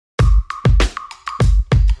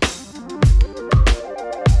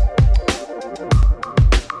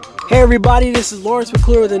everybody, this is Lawrence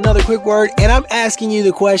McClure with another quick word, and I'm asking you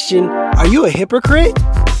the question, are you a hypocrite?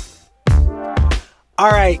 All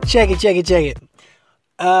right, check it.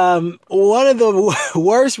 One of the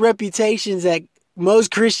worst reputations that most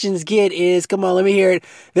Christians get is, come on, let me hear it,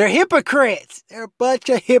 they're hypocrites. They're a bunch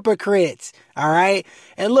of hypocrites, all right?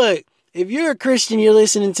 And look, if you're a Christian, you're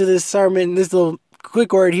listening to this sermon, this little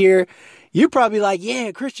quick word here, you're probably like,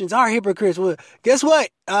 yeah, Christians are hypocrites. Well, guess what?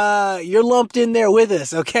 You're lumped in there with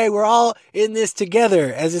us, okay? We're all in this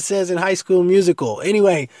together, as it says in High School Musical.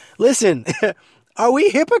 Anyway, listen, are we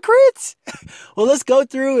hypocrites? Well, let's go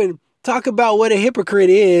through and talk about what a hypocrite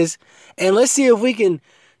is, and let's see if we can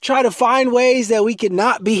try to find ways that we can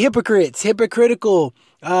not be hypocritical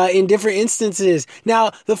in different instances.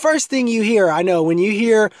 Now, the first thing you hear, I know, when you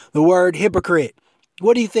hear the word hypocrite,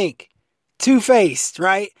 what do you think? Two-faced,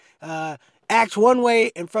 right? Act one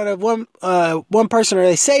way in front of one person, or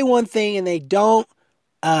they say one thing and they don't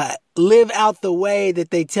live out the way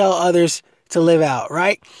that they tell others to live out,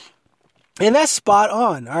 right? And that's spot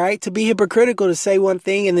on, all right? To be hypocritical, to say one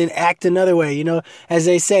thing and then act another way, you know, as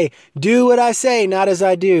they say, do what I say, not as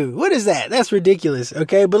I do. What is that? That's ridiculous,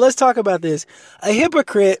 okay? But let's talk about this. A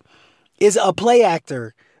hypocrite is a play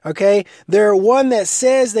actor, okay? They're one that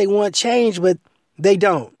says they want change, but they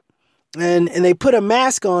don't. And they put a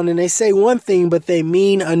mask on and they say one thing, but they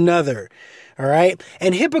mean another. All right.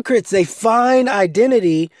 And hypocrites, they find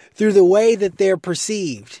identity through the way that they're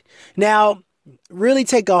perceived. Now, really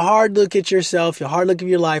take a hard look at yourself, a hard look at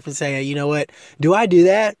your life and say, hey, you know what? Do I do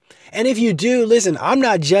that? And if you do, listen, I'm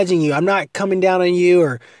not judging you. I'm not coming down on you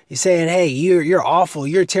or saying, hey, you're awful.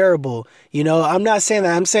 You're terrible. You know, I'm not saying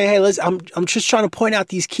that. I'm saying, hey, I'm just trying to point out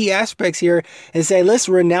these key aspects here and say, let's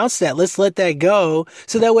renounce that. Let's let that go.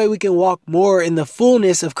 So that way we can walk more in the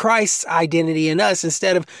fullness of Christ's identity in us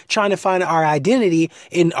instead of trying to find our identity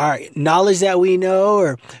in our knowledge that we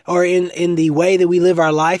know or in the way that we live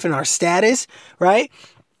our life and our status, right?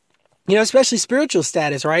 You know, especially spiritual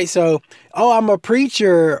status, right? So, I'm a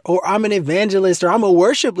preacher or I'm an evangelist or I'm a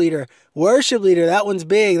worship leader. Worship leader, that one's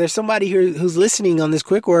big. There's somebody here who's listening on this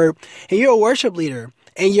quick word and you're a worship leader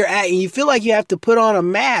and you feel like you have to put on a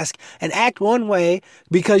mask and act one way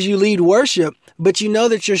because you lead worship, but you know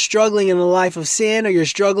that you're struggling in a life of sin or you're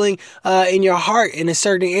struggling in your heart in a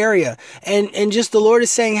certain area. And just the Lord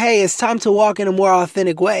is saying, hey, it's time to walk in a more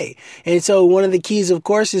authentic way. And so one of the keys, of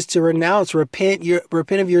course, is to repent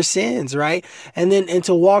of your sins, right? And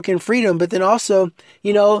to walk in freedom. But then also,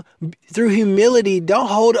 you know, through humility, don't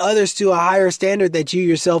hold others to a higher standard that you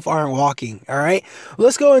yourself aren't walking. All right.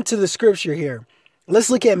 Let's go into the scripture here. Let's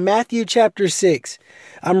look at Matthew chapter 6.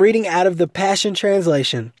 I'm reading out of the Passion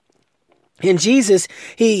Translation. And Jesus,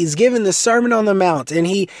 he's given the Sermon on the Mount, and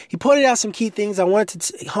he pointed out some key things. I wanted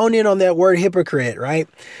to hone in on that word hypocrite, right?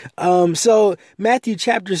 So Matthew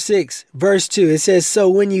chapter 6, verse 2, it says, so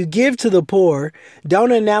when you give to the poor,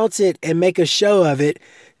 don't announce it and make a show of it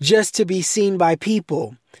just to be seen by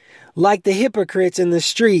people. Like the hypocrites in the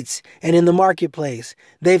streets and in the marketplace,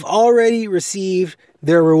 they've already received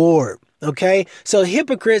their reward. Okay, so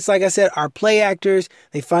hypocrites, like I said, are play actors.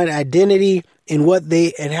 They find identity in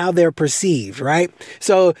and how they're perceived, right?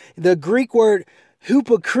 So the Greek word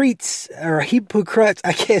hypocrites,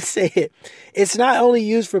 I can't say it. It's not only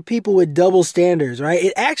used for people with double standards, right?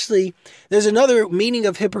 It actually, there's another meaning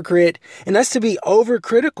of hypocrite, and that's to be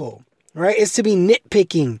overcritical. Right? It's to be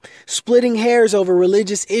nitpicking, splitting hairs over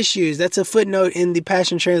religious issues. That's a footnote in the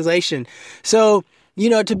Passion Translation. So, you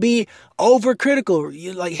know, to be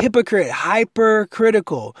overcritical, like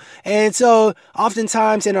hypercritical. And so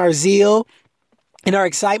oftentimes in our zeal, in our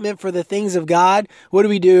excitement for the things of God, what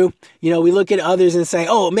do? You know, we look at others and say,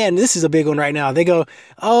 oh man, this is a big one right now. They go,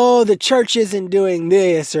 oh, the church isn't doing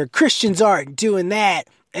this or Christians aren't doing that.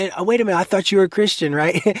 And wait a minute, I thought you were a Christian,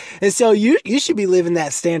 right? And so you should be living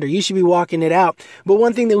that standard. You should be walking it out. But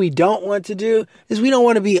one thing that we don't want to do is we don't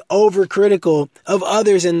want to be overcritical of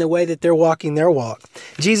others in the way that they're walking their walk.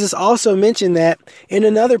 Jesus also mentioned that in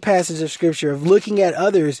another passage of scripture of looking at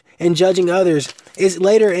others and judging others. Is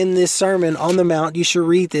later in this Sermon on the Mount. You should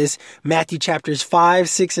read this, Matthew chapters 5,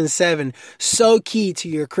 6, and 7. So key to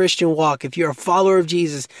your Christian walk. If you're a follower of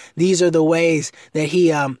Jesus, these are the ways that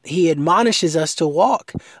he admonishes us to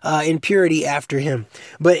walk in purity after him.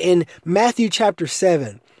 But in Matthew chapter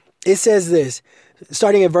 7, it says this,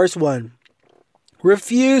 starting at verse 1.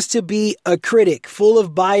 Refuse to be a critic full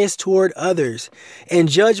of bias toward others, and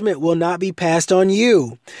judgment will not be passed on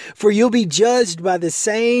you, for you'll be judged by the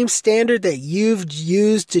same standard that you've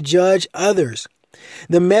used to judge others.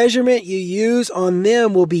 The measurement you use on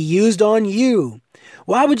them will be used on you.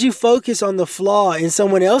 Why would you focus on the flaw in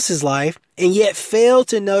someone else's life and yet fail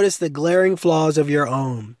to notice the glaring flaws of your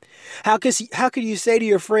own? How could you say to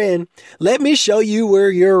your friend, let me show you where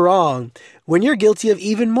you're wrong, when you're guilty of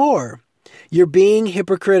even more? You're being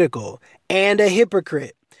hypocritical and a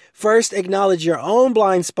hypocrite. First, acknowledge your own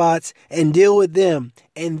blind spots and deal with them,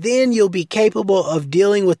 and then you'll be capable of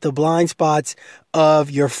dealing with the blind spots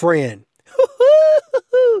of your friend.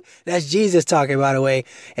 That's Jesus talking, by the way,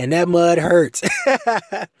 and that mud hurts.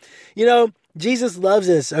 Jesus loves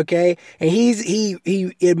us, okay? And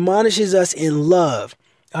he admonishes us in love.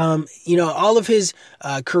 All of his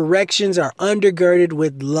corrections are undergirded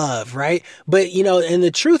with love, right? But, and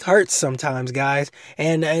the truth hurts sometimes, guys.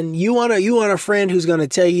 And you want a friend who's going to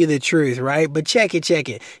tell you the truth, right? But check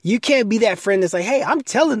it. You can't be that friend that's like, hey, I'm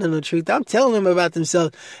telling them the truth. I'm telling them about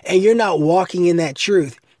themselves. And you're not walking in that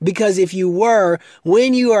truth. Because if you were,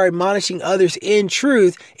 when you are admonishing others in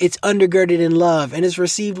truth, it's undergirded in love and it's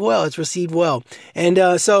received well.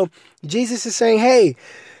 And so Jesus is saying, hey,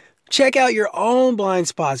 check out your own blind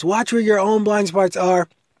spots. Watch where your own blind spots are.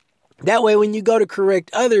 That way, when you go to correct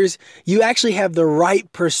others, you actually have the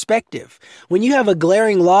right perspective. When you have a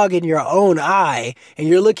glaring log in your own eye and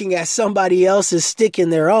you're looking at somebody else's stick in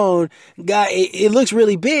their own, it looks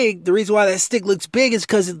really big. The reason why that stick looks big is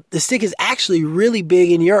because the stick is actually really big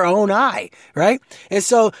in your own eye, right? And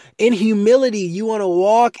so in humility, you want to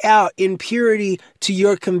walk out in purity to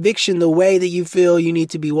your conviction the way that you feel you need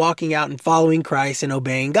to be walking out and following Christ and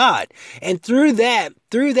obeying God. And through that,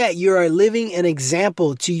 you are living an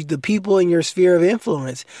example to the people in your sphere of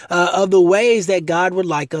influence of the ways that God would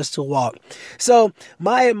like us to walk. So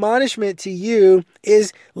my admonishment to you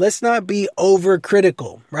is let's not be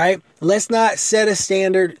overcritical, right? Let's not set a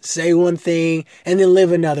standard, say one thing, and then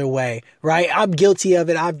live another way, right? I'm guilty of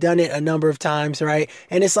it. I've done it a number of times, right?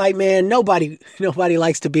 And it's like, man, nobody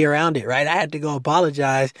likes to be around it, right? I had to go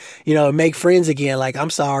apologize, and make friends again. Like, I'm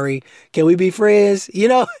sorry. Can we be friends?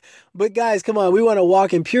 But guys, come on, we want to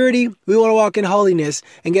walk in purity. We want to walk in holiness.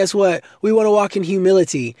 And guess what? We want to walk in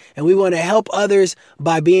humility. And we want to help others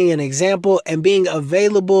by being an example and being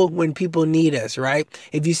available when people need us, right?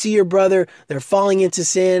 If you see your brother, they're falling into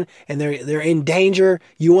sin and they're in danger,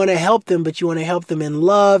 you want to help them, but you want to help them in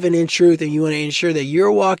love and in truth. And you want to ensure that you're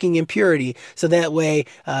walking in purity. So that way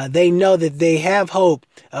they know that they have hope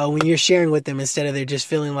when you're sharing with them, instead of they're just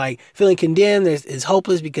feeling condemned. It's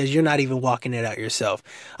hopeless because you're not even walking it out yourself.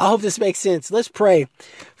 I hope this makes sense. Let's pray.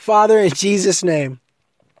 Father, in Jesus' name,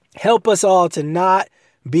 help us all to not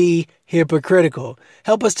be hypocritical.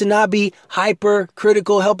 Help us to not be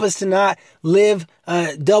hypercritical. Help us to not live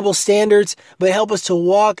double standards, but help us to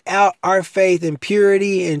walk out our faith in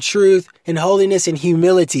purity and truth and holiness and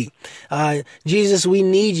humility. Jesus, we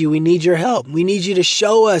need you. We need your help. We need you to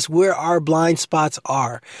show us where our blind spots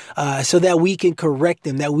are so that we can correct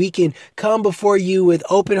them, that we can come before you with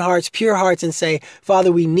open hearts, pure hearts, and say,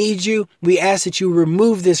 Father, we need you. We ask that you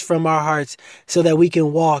remove this from our hearts so that we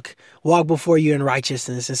can walk before you in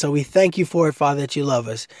righteousness. And so we thank you for it, Father, that you love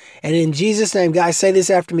us. And in Jesus' name, guys, say this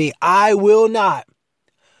after me. I will not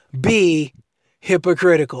be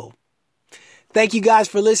hypocritical. Thank you guys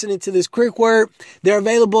for listening to this quick word. They're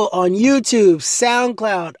available on YouTube,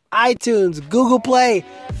 SoundCloud, iTunes, Google Play.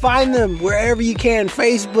 Find them wherever you can,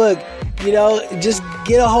 Facebook. Just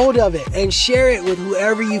get a hold of it and share it with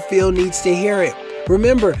whoever you feel needs to hear it.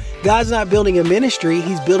 Remember, God's not building a ministry,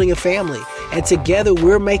 he's building a family. And together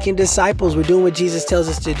we're making disciples. We're doing what Jesus tells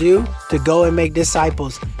us to do, to go and make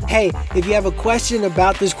disciples. Hey, if you have a question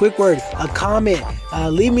about this quick word, a comment,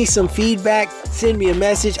 leave me some feedback, send me a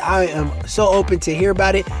message. I am so open to hear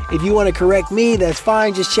about it. If you want to correct me, that's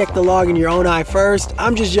fine. Just check the log in your own eye first.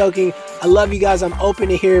 I'm just joking. I love you guys. I'm open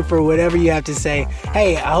to hearing for whatever you have to say.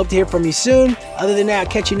 Hey, I hope to hear from you soon. Other than that,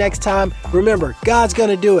 I'll catch you next time. Remember, God's going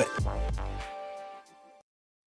to do it.